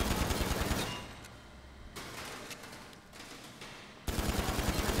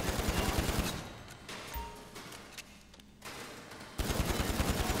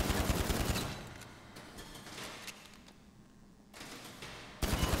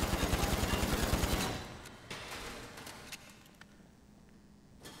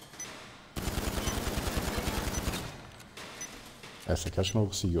 Essa aqui acho que não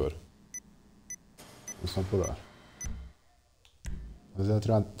vou conseguir ouro. Vamos por hora. Fazer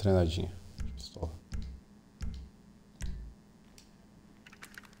uma treinadinha de pistola.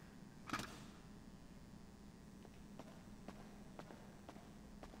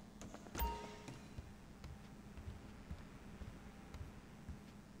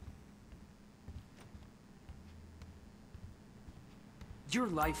 Your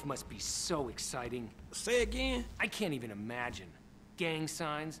life must be so exciting. Say again? I can't even imagine. Gang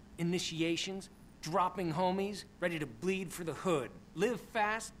signs, initiations, dropping homies, ready to bleed for the hood. Live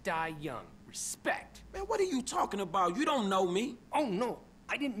fast, die young. Respect. Man, what are you talking about? You don't know me. Oh, no.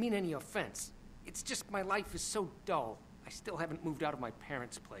 I didn't mean any offense. It's just my life is so dull. I still haven't moved out of my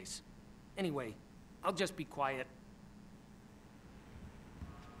parents' place. Anyway, I'll just be quiet.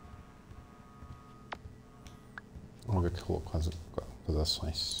 Vamos ver o que rolou com as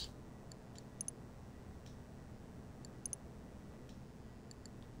ações.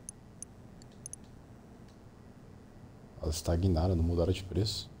 estagnaram, não mudaram de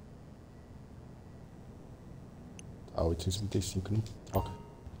preço. Tá, 835 não troca.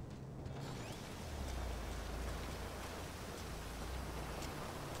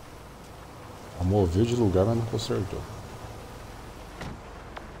 Moveu de lugar, mas não consertou.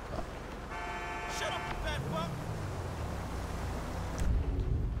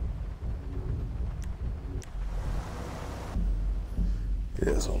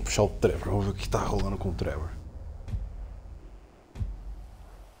 Beleza, vamos puxar o Trevor. Vamos ver o que tá rolando com o Trevor.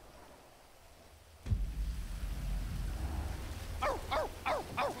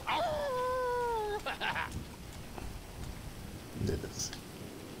 Beleza.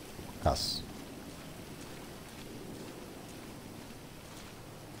 Aço.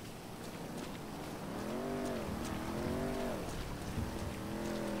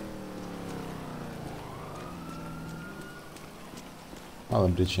 A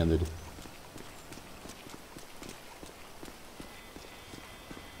lambretinha dele.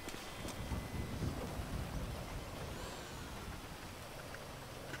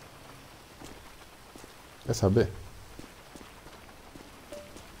 Quer saber?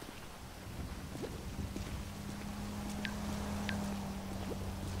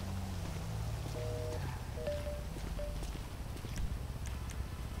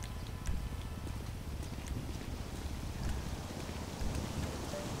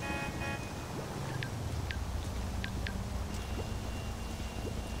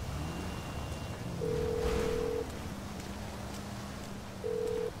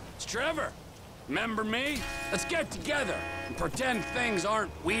 Trevor, remember me? Let's get together and pretend things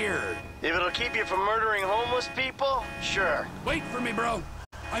aren't weird. If it'll keep you from murdering homeless people, sure. Wait for me, bro.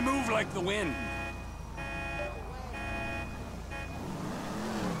 I move like the wind.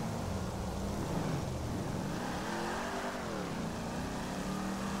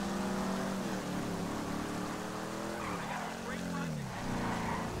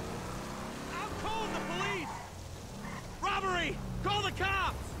 I'm calling the police! Robbery! Call the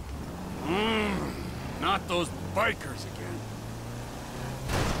cops! Not those bikers again.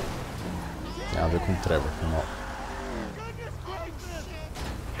 Tem a ver com o Trevor, foi mal.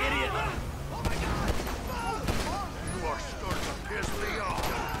 Idiot! You are starting to piss me off.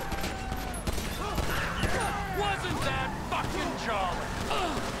 Wasn't that fucking jolly?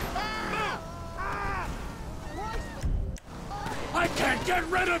 I can't get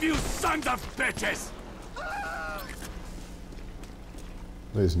rid of you sons of bitches!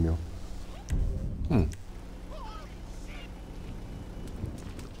 2000.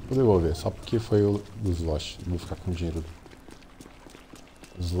 Vou devolver, só porque foi o do slot. Não vou ficar com dinheiro.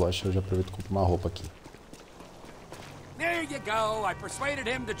 O slot eu já aproveito e compro uma roupa aqui. There you go. I persuaded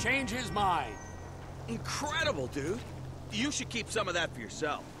him to change his mind. Incredible, dude. You should keep some of that for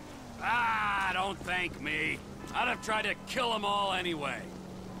yourself. Ah, don't thank me. I'd have tried to kill them all anyway.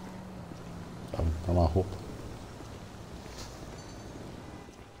 Tá, vou comprar uma roupa.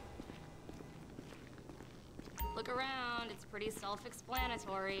 Look around, it's pretty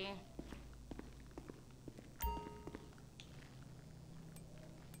self-explanatory.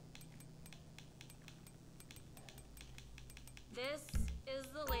 This is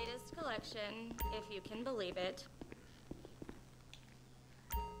the latest collection, if you can believe it.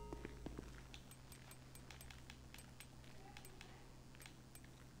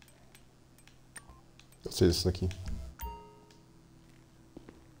 Eu sei isso daqui.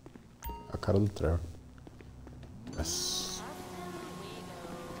 A cara do Trevor. Yes.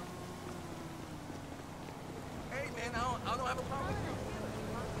 Hey, man, I don't have a problem with you.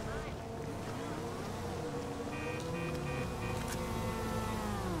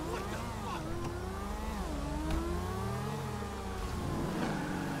 What the fuck?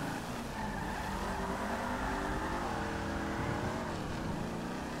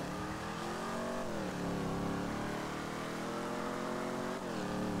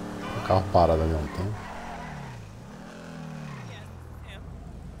 O carro parado ali ontem.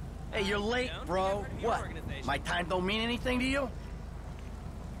 Hey, you're late, bro. What? My time don't mean anything to you?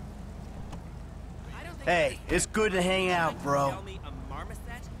 Hey, it's good to hang out, bro. Tell me a marmoset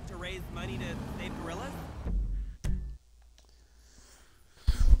to raise money to save gorillas?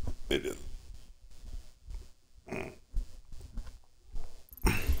 Beleza.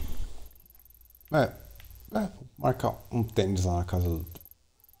 Vou marcar um tênis lá na casa do...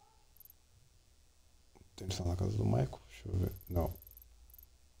 Tênis lá na casa do Michael? Deixa eu ver. Não.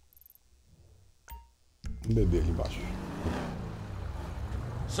 Um bebê ali embaixo.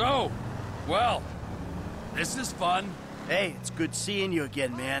 So, well, this is fun. Hey, it's good seeing you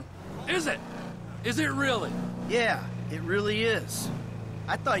again, man. Is it? Is it really? Yeah, it really is.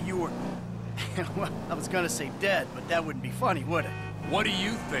 I thought you were... Well, I was gonna say dead, but that wouldn't be funny, would it? What do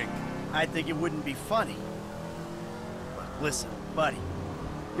you think? I think it wouldn't be funny. But listen, buddy,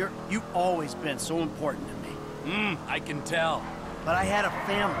 you've always been so important to me. I can tell. But I had a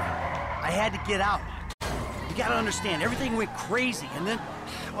family. I had to get out. You gotta understand, everything went crazy, and then,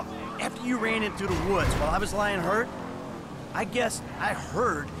 well, after you ran into the woods while I was lying hurt, I guess I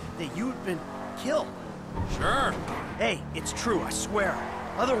heard that you had been killed. Sure. Hey, it's true, I swear.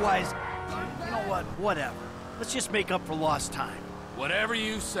 Otherwise, you know what, whatever. Let's just make up for lost time. Whatever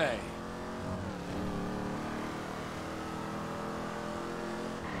you say.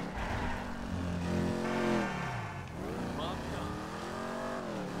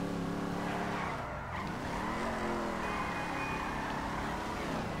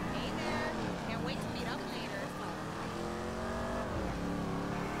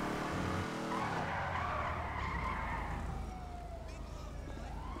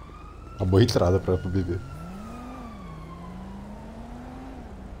 Uma boa entrada pra beber.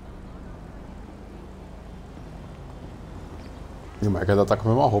 E o Mike ainda tá com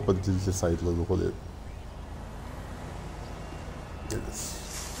a mesma roupa de ter saído lá do rolê.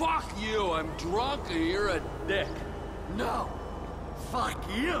 Fuck you! I'm drunk and you're a dick. No! Fuck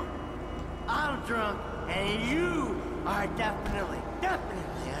you! I'm drunk, and you are definitely a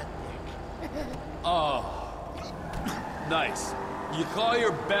dick. Oh. Nice. You call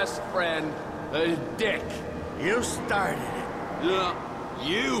your best friend a dick. You started it. Yeah,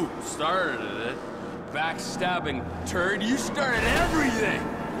 you started it. Backstabbing turd, you started everything.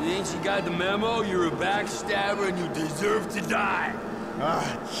 Ain't you got the memo? You're a backstabber and you deserve to die.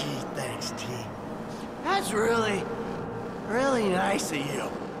 Oh, gee, thanks, T. That's really nice of you.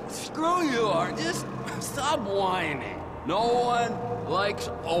 Screw you, Art. Just stop whining. No one likes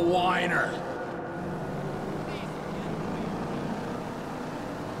a whiner.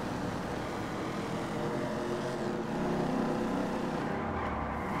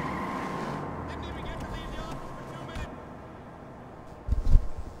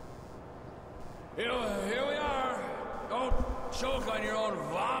 Here we are. Don't choke on your own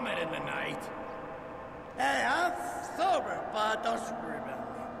vomit in the night. Hey, I'm sober, but don't screw about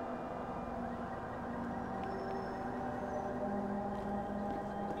me.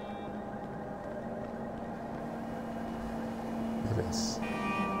 Beleza.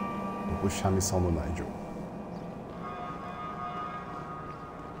 Vou puxar a missão do Nigel.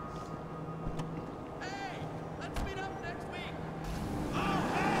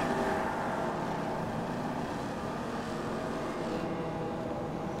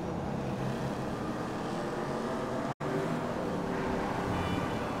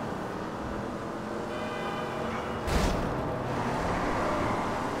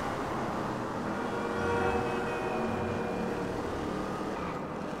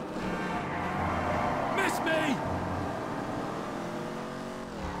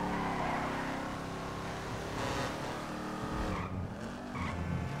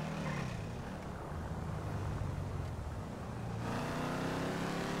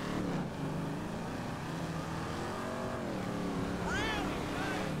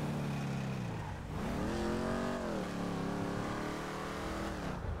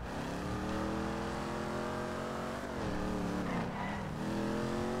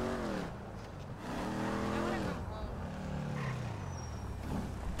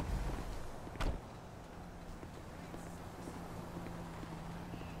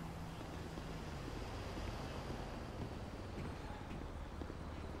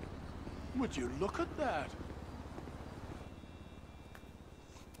 Would you look at that?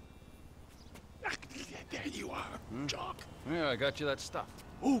 There you are, Jock. Yeah, I got you that stuff.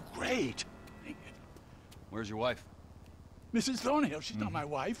 Oh, great. Where's your wife? Mrs. Thornhill, she's not my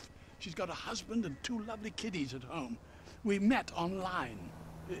wife. She's got a husband and 2 lovely kiddies at home. We met online.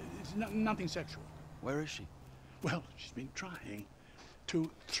 It's nothing sexual. Where is she? Well, she's been trying to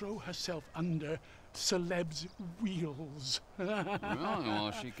throw herself under celebs' wheels.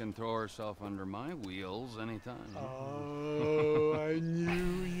 Well, she can throw herself under my wheels anytime. Oh, I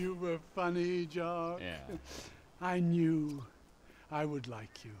knew you were funny, Jock. Yeah. I knew I would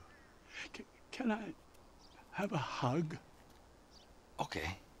like you. Can I have a hug?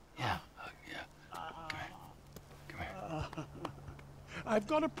 Okay. Yeah. Yeah. Come here. I've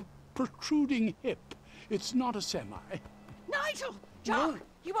got a protruding hip. It's not a semi. Nigel! Jock!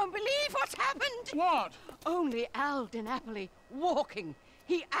 You won't believe what's happened! What? Only Al DiNapoli walking.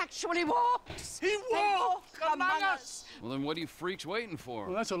 He actually walks! He walks among us! Well, then what are you freaks waiting for?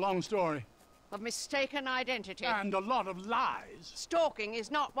 Well, that's a long story. of mistaken identity. And a lot of lies. Stalking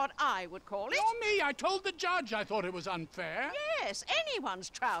is not what I would call it. Nor me. I told the judge I thought it was unfair. Yes, anyone's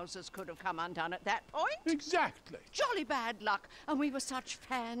trousers could have come undone at that point. Exactly. Jolly bad luck, and we were such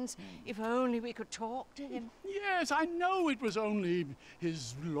fans. If only we could talk to him. Yes, I know it was only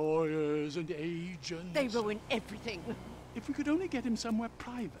his lawyers and agents. They ruin everything. If we could only get him somewhere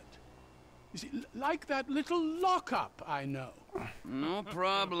private. You see, like that little lockup I know. No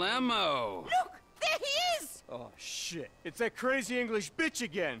problemo. Look, there he is! Oh, shit. It's that crazy English bitch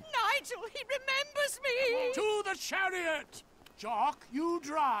again. Nigel, he remembers me! To the chariot! Jock, you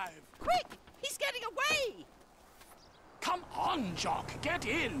drive. Quick, he's getting away! Come on, Jock, get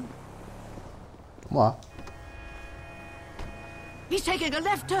in. Vamos lá. He's taking a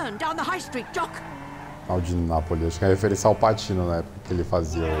left turn down the high street, Jock. Ah, o de Nápoles. Acho que é referência ao Patino na época que ele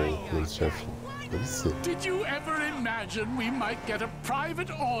fazia o chefe. Deve ser. Did you ever imagine we might get a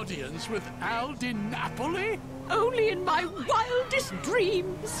private audience with Al Di Napoli? Only in my wildest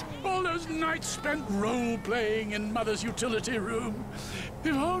dreams. All those nights spent role-playing in Mother's utility room.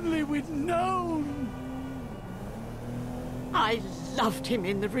 If only we'd known. I loved him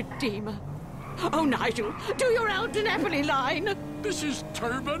in The Redeemer. Oh, Nigel, do your Al Di Napoli line. This is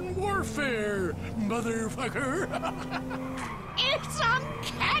turban warfare, motherfucker. It's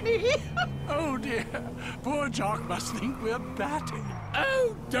uncanny. Oh, dear. Poor Jock must think we're batty.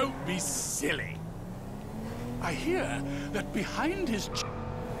 Oh, don't be silly. I hear that behind his...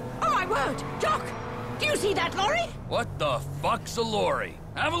 Oh, my word! Jock! Do you see that lorry? What the fuck's a lorry?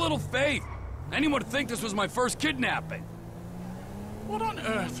 Have a little faith. Anyone would think this was my first kidnapping. What on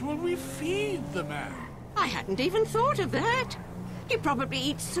earth will we feed the man? I hadn't even thought of that. He probably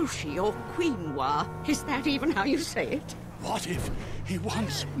eats sushi or quinoa. Is that even how you say it? What if he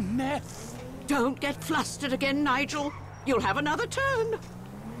wants meth? Don't get flustered again, Nigel. You'll have another turn.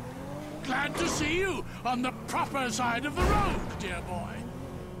 Glad to see you on the proper side of the road, dear boy.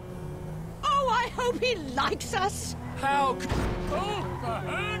 Oh, I hope he likes us. How Oh, the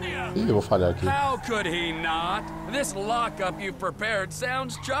hernia! Ih, eu vou falhar aqui. How could he not? This lockup you've prepared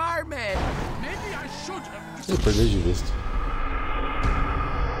sounds charming. Maybe I should have... Ih, perdi de vista.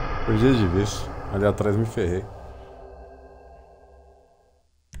 Perdi de vista. Ali atrás me ferrei.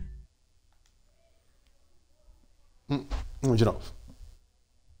 Vamos de novo.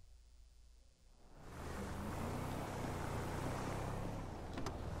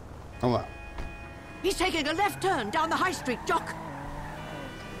 Vamos lá. He's taking a left turn down the high street, Jock.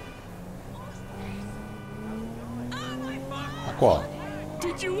 A qual?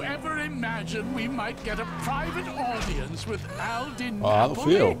 Did you ever imagine we might get a private audience with Al Di Napoli? Ah, não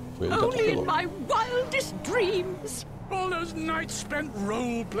fui eu. Foi ele que Only in atropelou. my wildest dreams. All those nights spent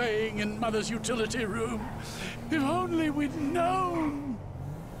role-playing in Mother's utility room. If only we'd known.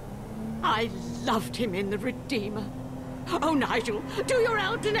 I loved him in The Redeemer. Oh, Nigel, do your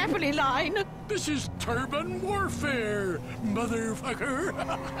Al Di Napoli line. This is turban warfare, motherfucker.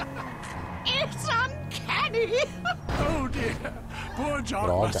 It's uncanny. Oh, dear. Poor Jock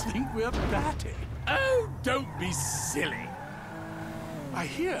Droga. must think we're batty. Oh, don't be silly. I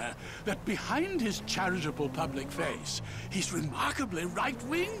hear that behind his charitable public face, he's remarkably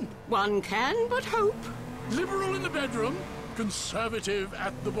right-wing. One can but hope. Liberal in the bedroom, conservative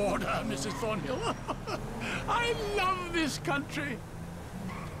at the border, Mrs. Thornhill. I love this country.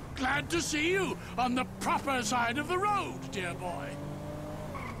 Glad to see you on the proper side of the road, dear boy.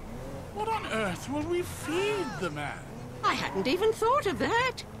 What on earth will we feed the man? I hadn't even thought of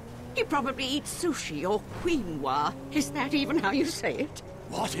that. He probably eats sushi or quinoa. Is that even how you say it?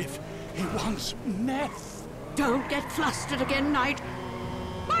 What if he wants meth? Don't get flustered again, Knight.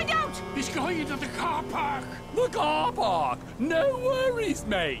 Find out! He's going into the car park. The car park. No worries,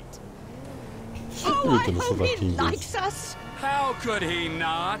 mate. Oh, I Eita, não hope sou he daqui, likes us. How could he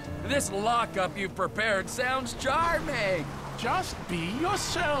not? This lockup you've prepared sounds charming. Just be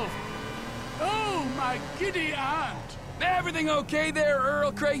yourself. Oh, my giddy aunt. Everything okay there,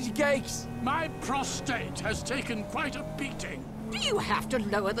 Earl Crazy Cakes? My prostate has taken quite a beating. Do you have to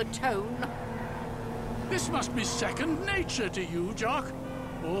lower the tone? This must be second nature to you, Jock.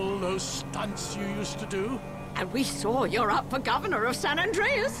 All those stunts you used to do. And we saw you're up for governor of San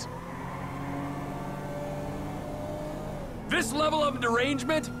Andreas. This level of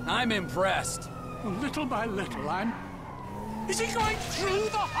derangement, I'm impressed. Little by little, Is he going through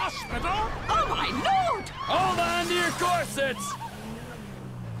the hospital? Oh, my lord! Hold on to your corsets!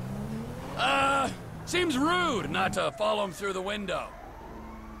 Seems rude not to follow him through the window.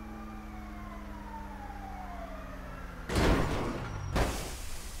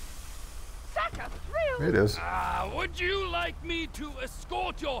 Such a thrill! Beleza. Would you like me to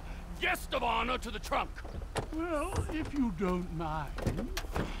escort your guest of honor to the trunk. Well, if you don't mind.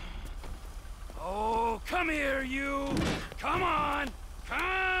 Oh, come here, you. Come on.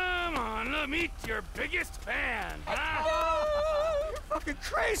 Come on, let me meet your biggest fan. Huh? Oh, you're fucking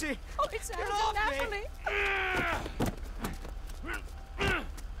crazy. Oh, it's Get off me.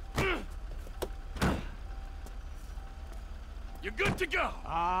 You're good to go.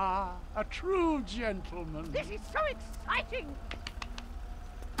 Ah, a true gentleman. This is so exciting.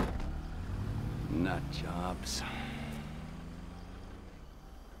 Nut jobs.